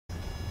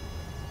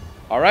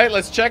Alright,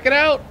 let's check it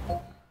out.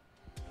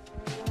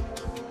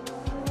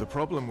 The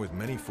problem with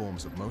many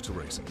forms of motor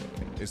racing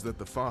is that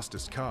the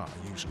fastest car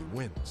usually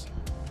wins.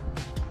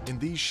 In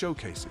these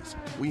showcases,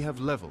 we have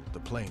leveled the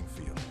playing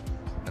field,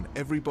 and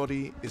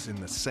everybody is in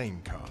the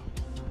same car.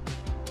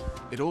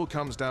 It all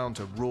comes down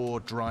to raw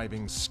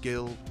driving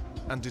skill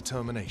and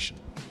determination.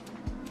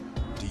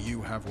 Do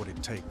you have what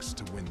it takes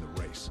to win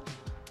the race?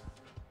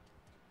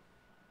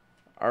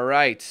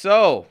 Alright,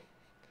 so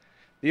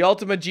the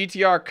Ultima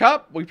GTR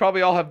Cup, we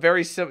probably all have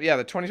very similar. Yeah,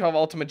 the 2012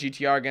 Ultima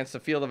GTR against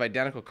a field of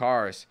identical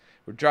cars,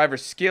 where driver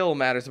skill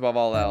matters above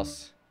all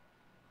else.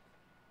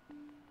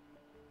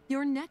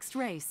 Your next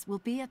race will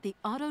be at the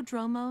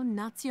Autodromo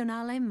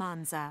Nazionale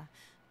Monza,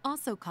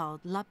 also called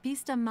La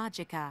Pista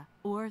Magica,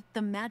 or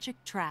the Magic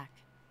Track.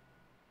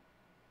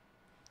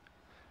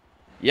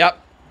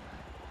 Yep,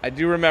 I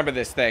do remember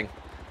this thing.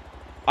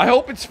 I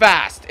hope it's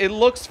fast. It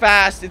looks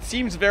fast. It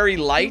seems very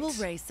light. You will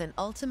race an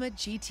Ultima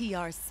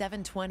GTR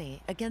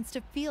 720 against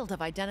a field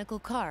of identical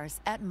cars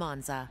at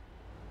Monza.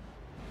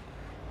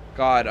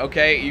 God,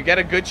 okay, you get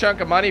a good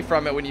chunk of money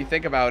from it when you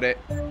think about it.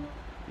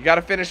 You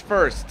gotta finish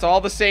first. It's all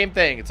the same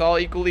thing. It's all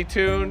equally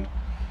tuned.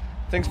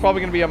 Thing's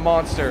probably gonna be a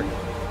monster.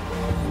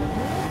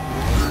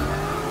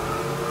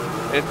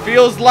 It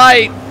feels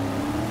light.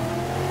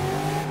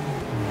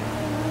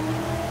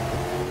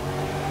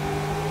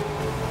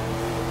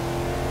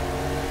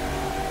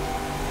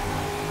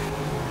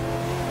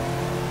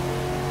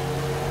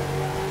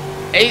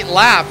 Eight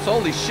laps,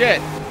 holy shit.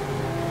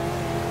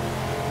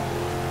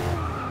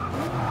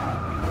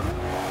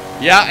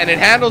 Yeah, and it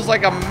handles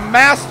like a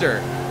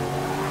master.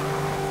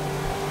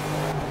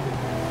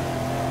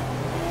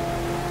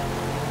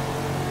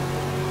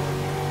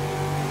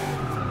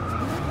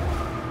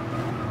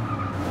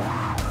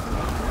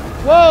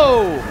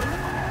 Whoa!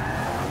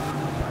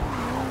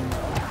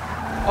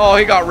 Oh,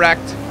 he got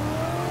wrecked.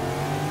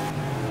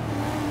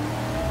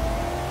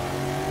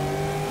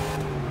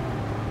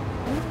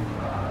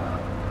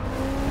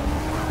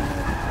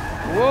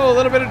 Whoa, a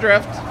little bit of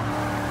drift.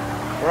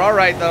 We're all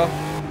right, though.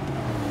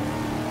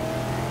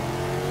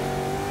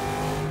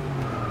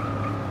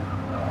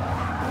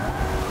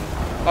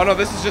 Oh, no,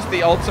 this is just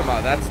the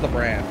Ultima. That's the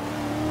brand.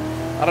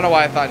 I don't know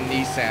why I thought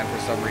Nissan for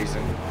some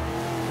reason.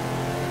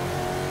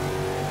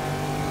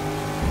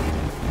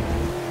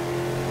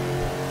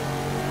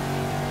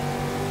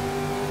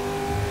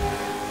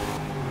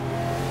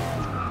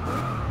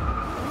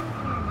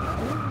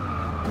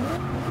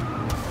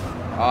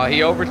 Oh,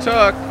 he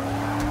overtook.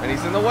 And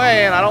he's in the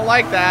way, and I don't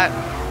like that.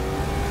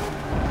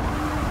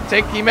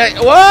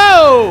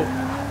 Whoa!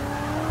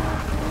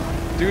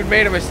 Dude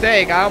made a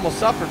mistake. I almost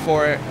suffered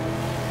for it.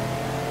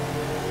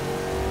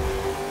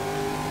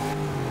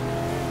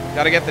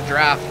 Gotta get the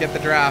draft. Get the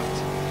draft.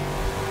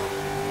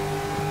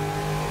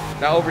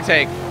 Now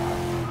overtake.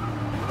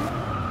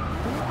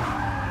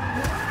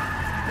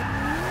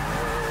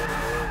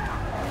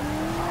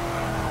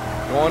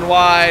 Going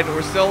wide.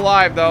 We're still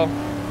alive, though.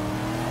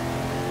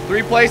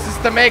 3 places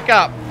to make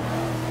up.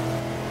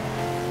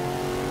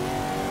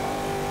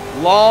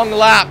 Long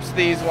laps,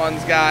 these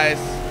ones, guys.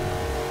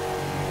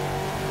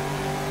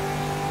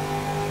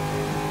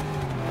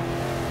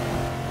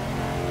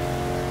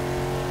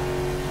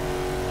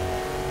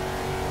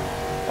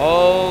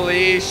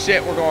 Holy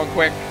shit, we're going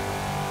quick.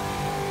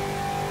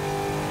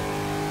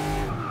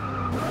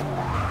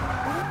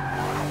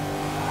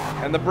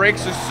 And the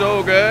brakes are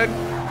so good.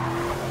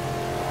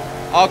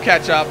 I'll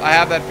catch up. I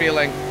have that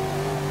feeling.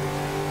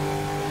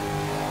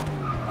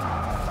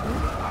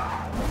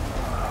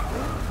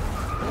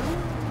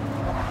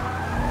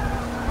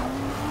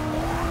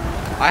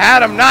 I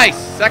had him. Nice.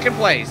 Second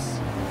place.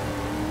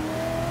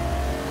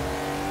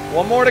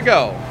 One more to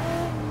go.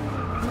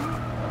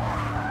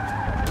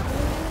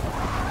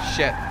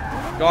 Shit.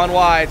 Gone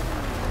wide.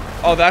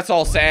 Oh, that's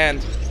all sand.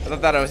 I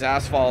thought that was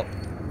asphalt.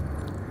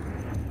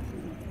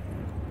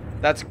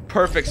 That's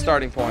perfect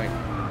starting point.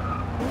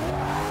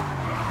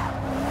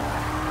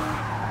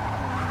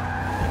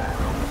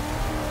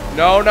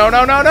 No, no,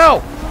 no, no,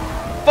 no.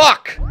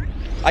 Fuck.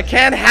 I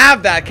can't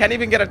have that. Can't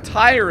even get a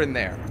tire in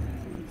there.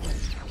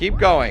 Keep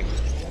going.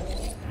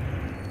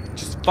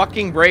 Just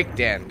fucking brake,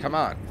 Dan. Come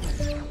on.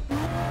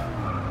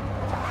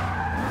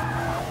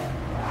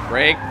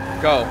 Brake.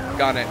 Go.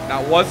 Got it.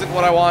 That wasn't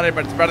what I wanted,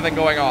 but it's better than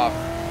going off.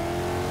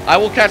 I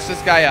will catch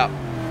this guy up.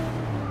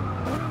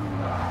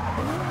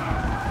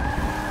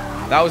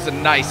 That was a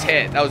nice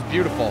hit. That was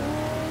beautiful.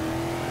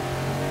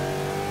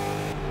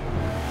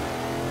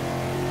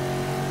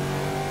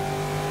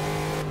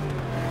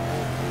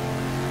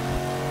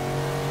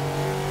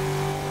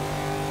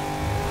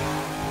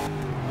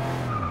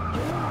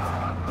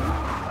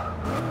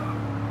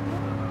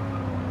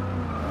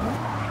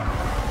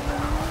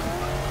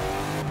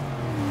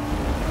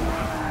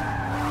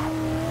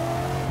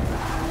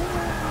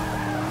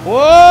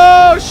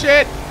 Whoa,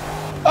 shit.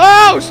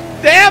 Oh,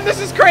 damn,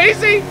 this is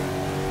crazy.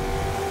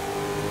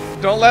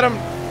 Don't let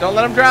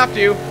him draft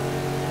you.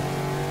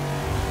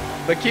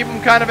 But keep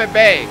him kind of at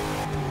bay.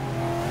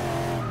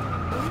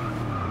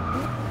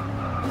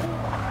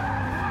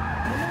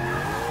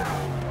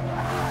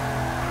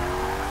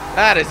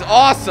 That is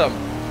awesome.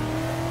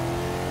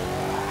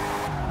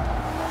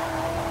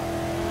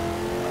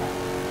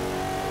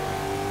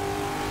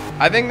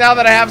 I think now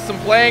that I have some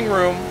playing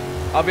room,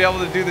 I'll be able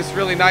to do this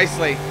really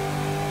nicely.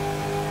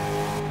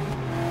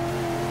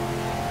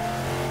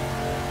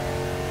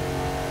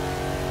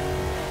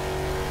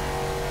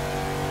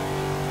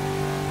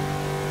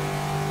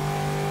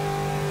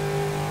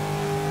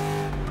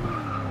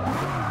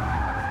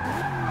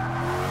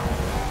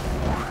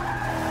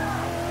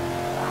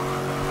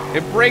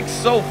 It breaks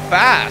so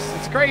fast.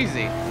 It's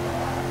crazy.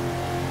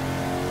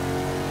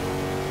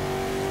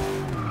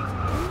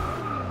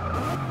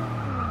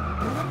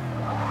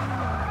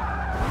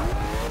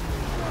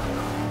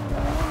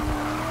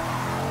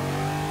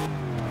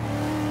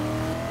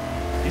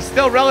 He's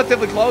still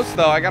relatively close,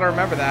 though. I gotta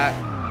remember that.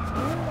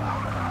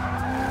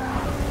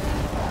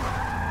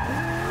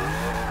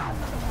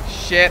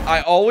 Shit,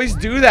 I always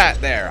do that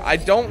there. I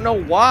don't know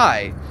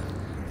why.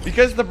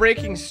 Because the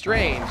braking's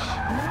strange.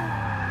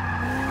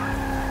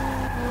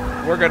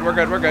 We're good, we're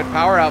good, we're good.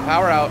 Power out,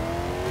 power out.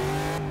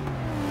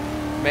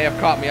 May have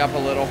caught me up a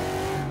little.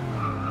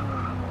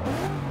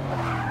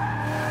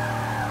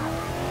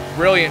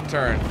 Brilliant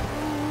turn.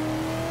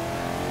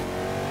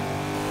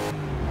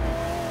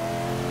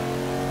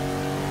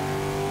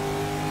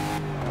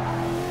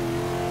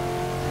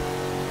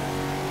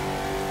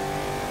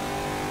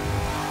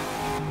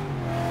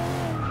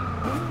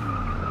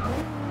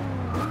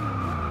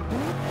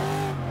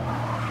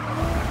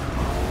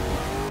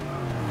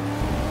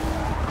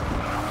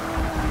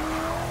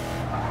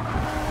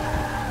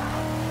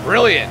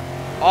 Brilliant.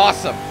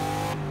 Awesome.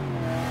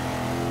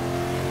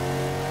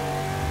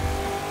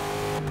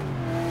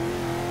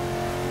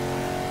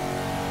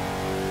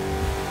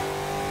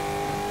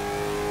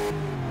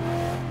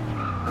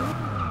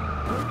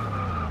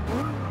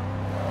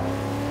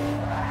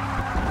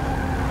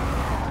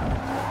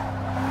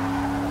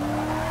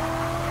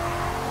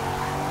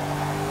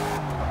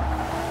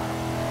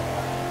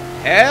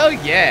 Hell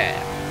yeah.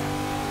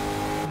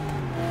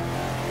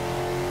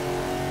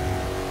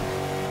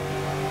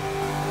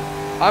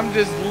 I'm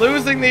just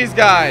losing these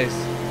guys.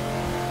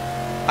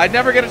 I'd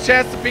never get a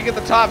chance to peak at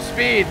the top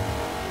speed.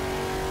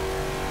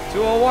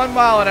 201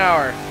 mile an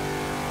hour.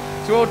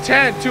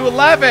 210,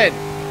 211,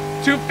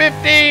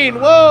 215.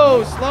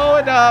 Whoa, slow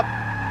it up.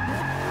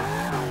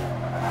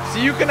 So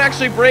you can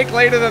actually brake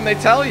later than they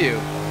tell you.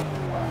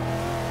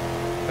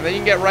 And then you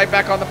can get right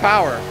back on the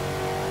power.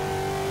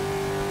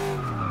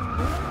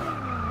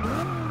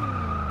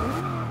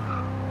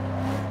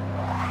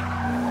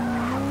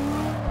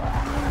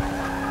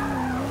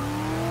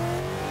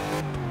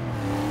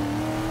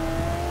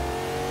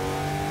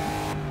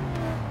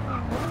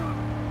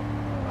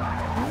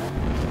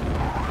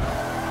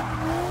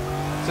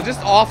 So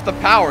just off the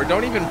power.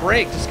 Don't even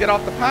brake. Just get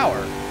off the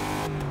power.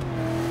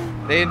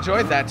 They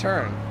enjoyed that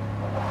turn.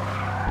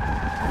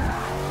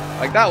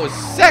 Like, that was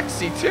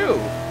sexy,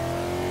 too.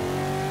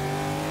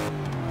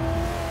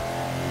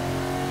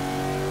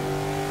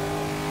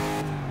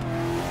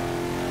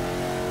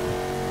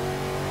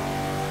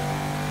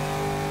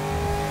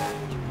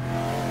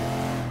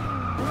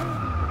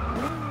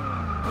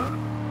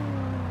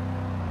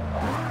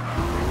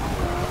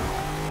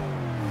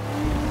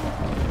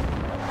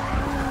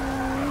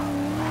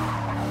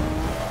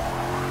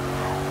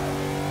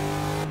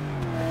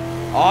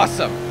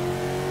 Awesome.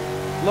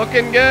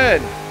 Looking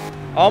good.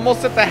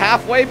 Almost at the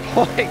halfway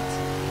point.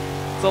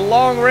 It's a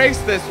long race,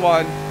 this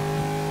one.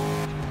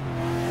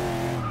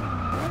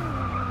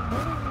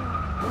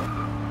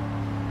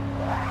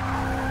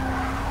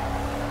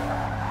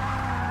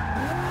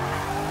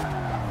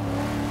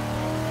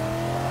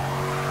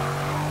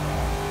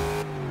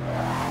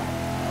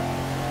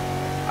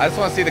 I just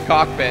want to see the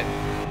cockpit.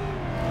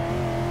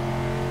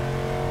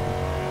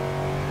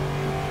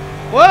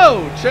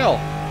 Whoa, chill.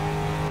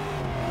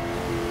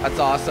 That's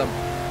awesome.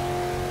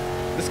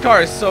 This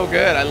car is so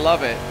good. I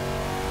love it.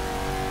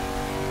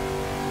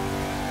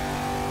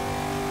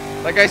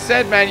 Like I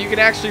said, man, you can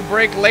actually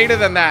brake later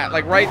than that.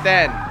 Like right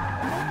then.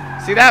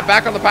 See that?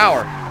 Back on the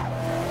power.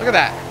 Look at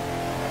that.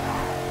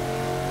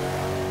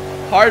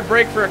 Hard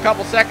brake for a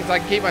couple seconds. I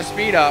can keep my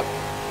speed up.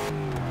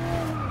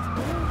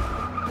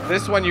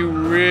 This one you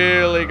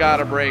really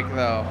gotta brake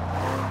though.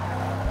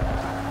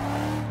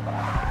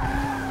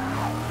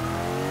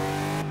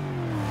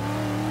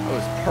 That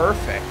was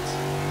perfect.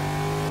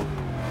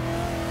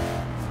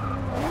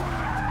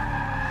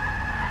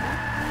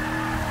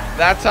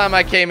 That time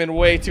I came in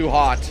way too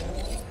hot.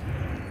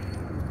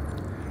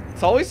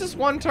 It's always this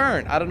one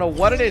turn. I don't know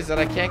what it is that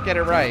I can't get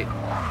it right.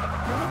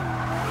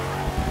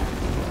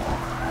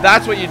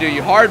 That's what you do.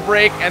 You hard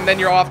brake and then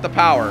you're off the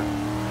power.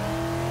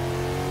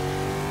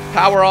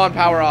 Power on,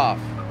 power off.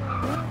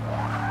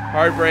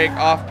 Hard brake,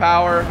 off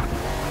power.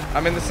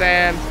 I'm in the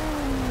sand.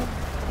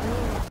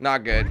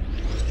 Not good.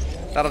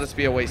 That'll just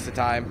be a waste of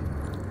time.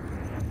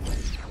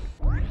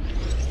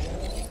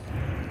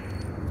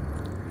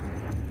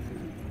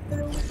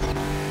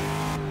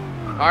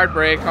 Hard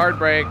brake,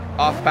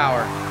 off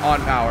power,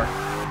 on power.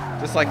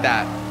 Just like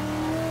that.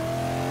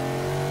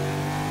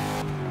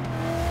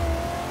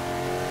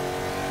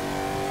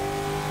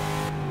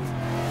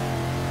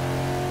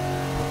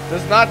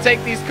 Does not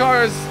take these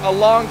cars a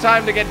long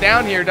time to get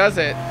down here, does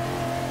it?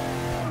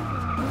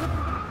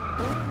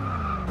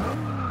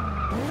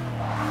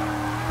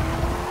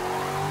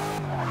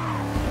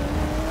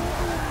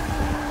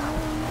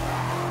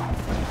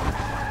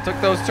 Took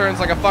those turns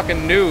like a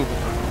fucking noob.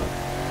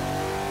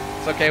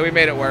 It's okay, we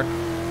made it work.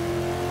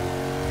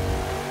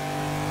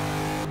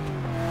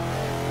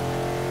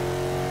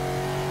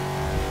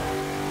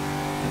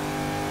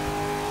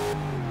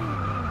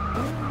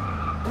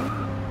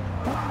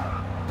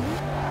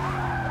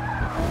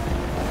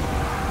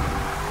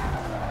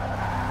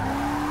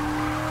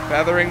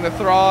 Feathering the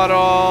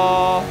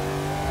throttle.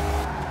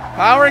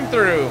 Powering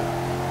through.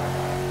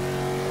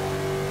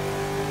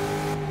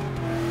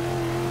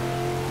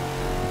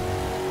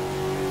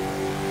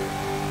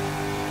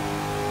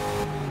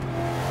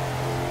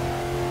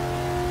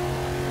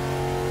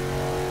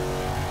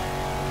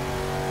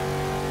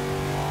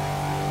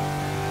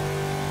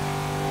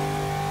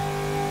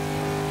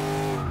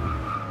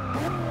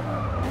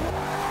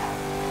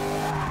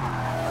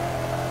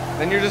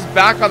 Then you're just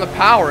back on the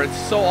power. It's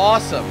so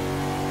awesome.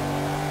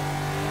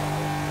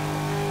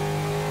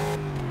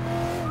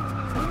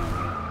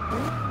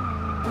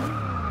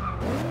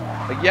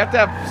 Like, you have to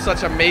have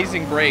such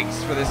amazing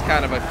brakes for this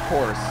kind of a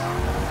course.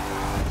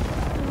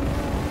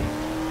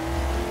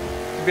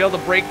 To be able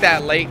to brake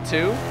that late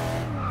too.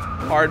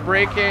 Hard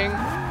braking.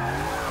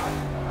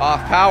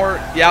 Off power.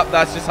 Yep,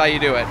 that's just how you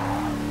do it.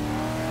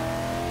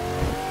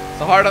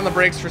 So hard on the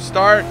brakes for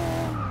start.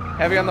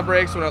 Heavy on the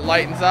brakes when it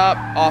lightens up.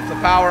 Off the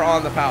power,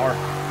 on the power.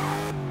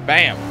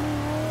 Bam.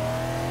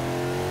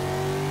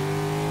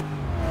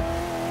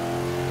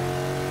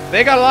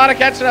 They got a lot of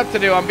catching up to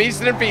do. I'm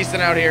beasting and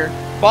feasting out here.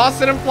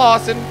 Bossing and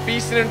flossing,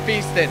 feasting and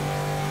feasting.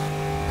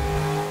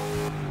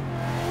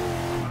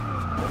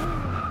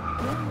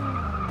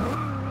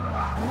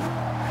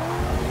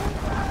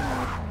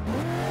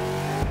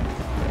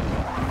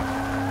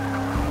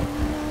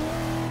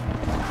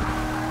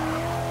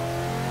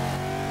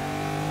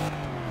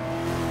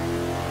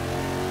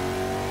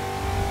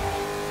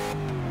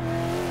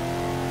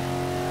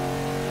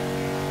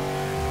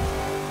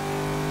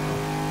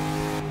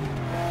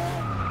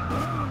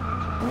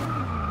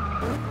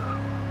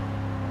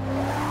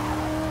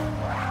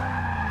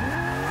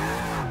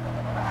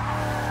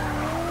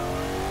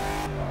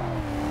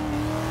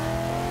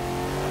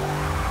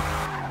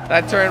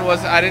 That turn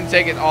was, I didn't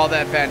take it all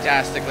that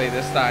fantastically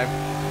this time.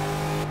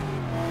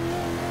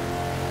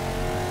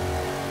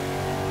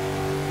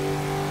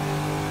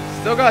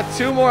 Still got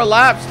 2 more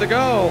laps to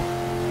go.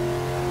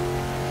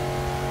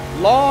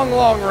 Long,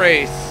 long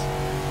race.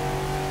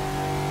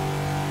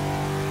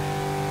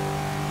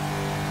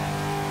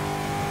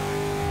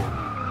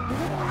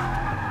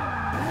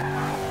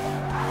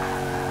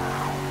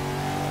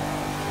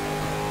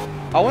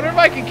 I wonder if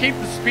I can keep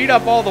the speed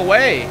up all the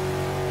way.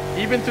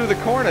 Even through the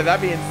corner,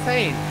 that'd be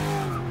insane.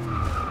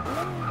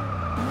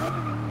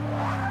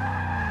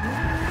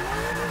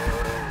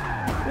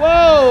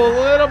 Whoa, a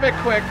little bit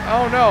quick.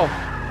 Oh no.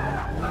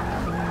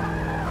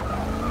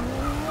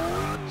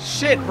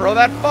 Shit, bro,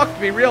 that fucked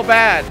me real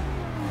bad.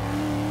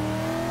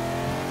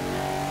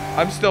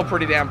 I'm still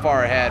pretty damn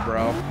far ahead,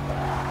 bro.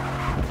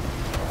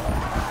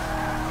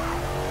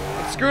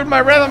 It screwed my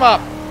rhythm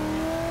up.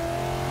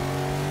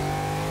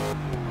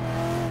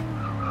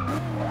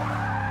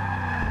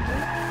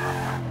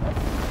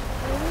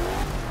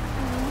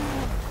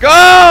 Go!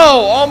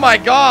 Oh my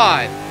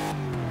god!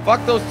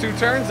 Fuck those 2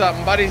 turns up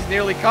and Buddy's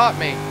nearly caught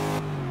me.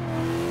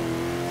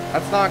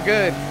 That's not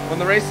good. When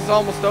the race is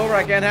almost over,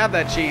 I can't have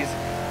that cheese.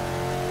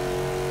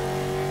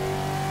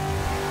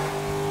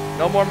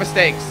 No more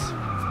mistakes.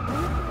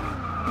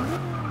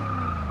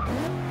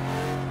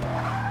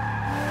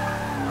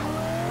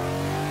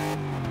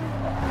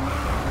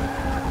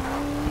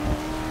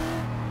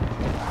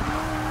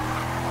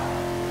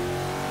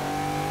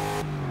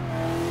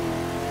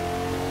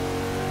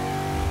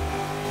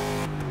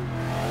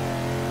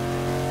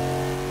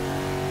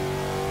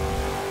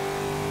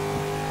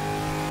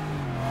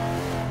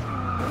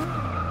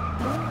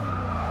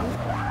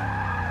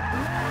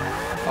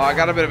 Oh, I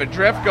got a bit of a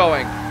drift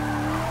going.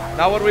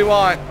 Not what we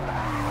want.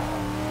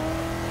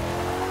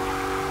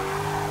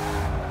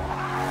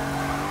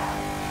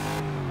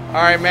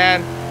 All right,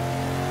 man.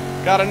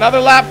 Got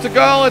another lap to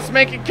go. Let's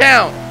make it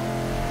count.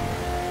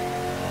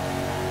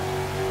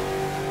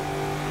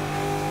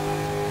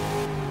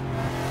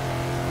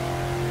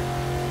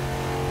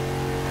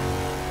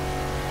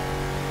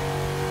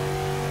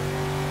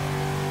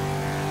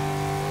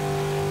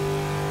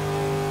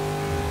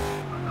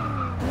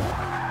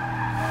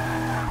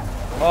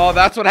 Oh,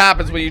 that's what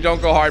happens when you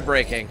don't go hard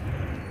braking.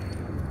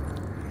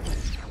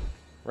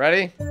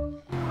 Ready?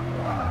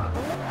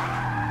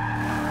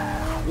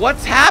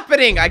 What's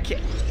happening? I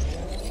can't.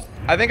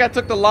 I think I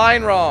took the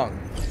line wrong.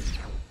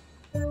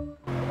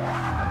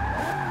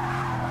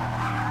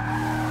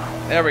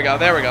 There we go.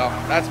 There we go.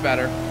 That's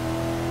better.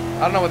 I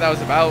don't know what that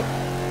was about.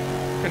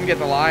 Couldn't get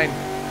the line.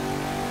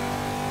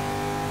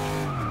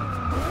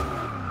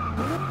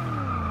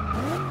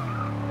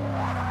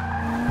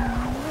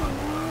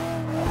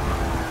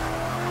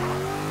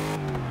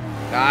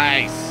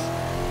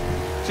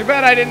 Nice. Too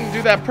bad I didn't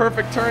do that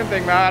perfect turn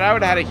thing, man. I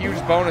would have had a huge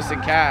bonus in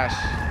cash.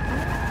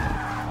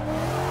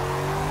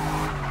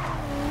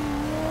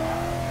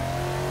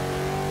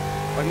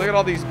 Like, look at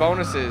all these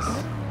bonuses.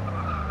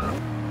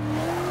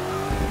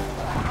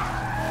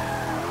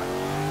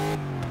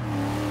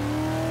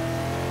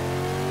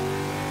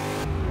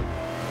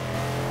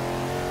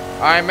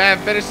 Alright, man.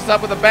 Finish this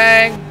up with a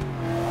bang.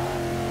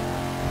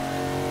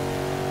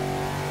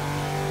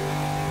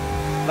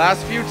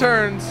 Last few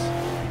turns.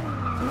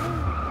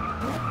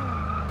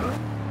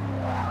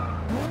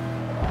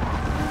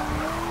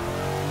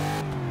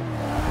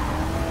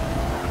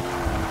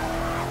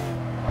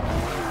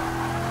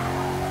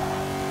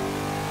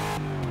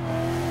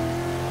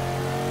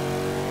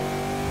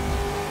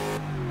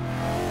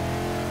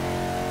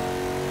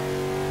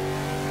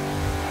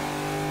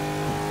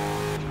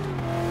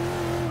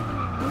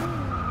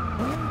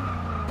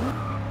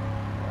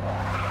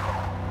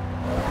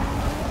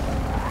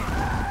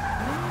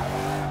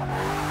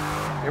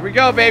 Here we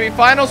go, baby.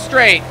 Final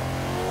straight.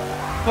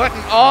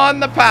 Putting on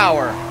the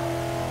power.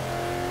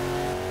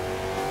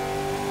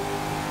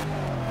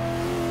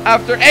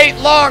 After 8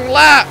 long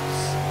laps,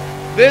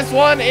 this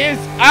one is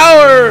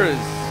ours.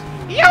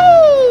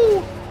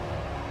 Yo!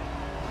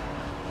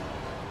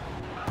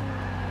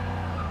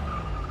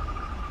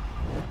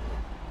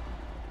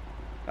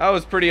 That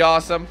was pretty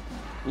awesome.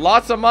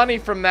 Lots of money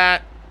from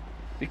that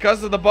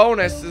because of the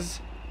bonuses.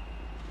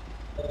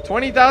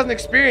 20,000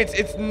 experience.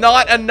 It's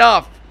not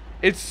enough.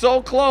 It's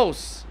so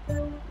close.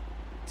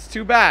 It's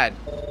too bad.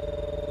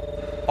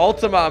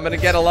 Ultima, I'm gonna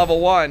get a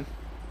level 1.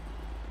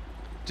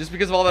 Just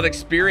because of all that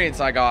experience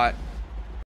I got.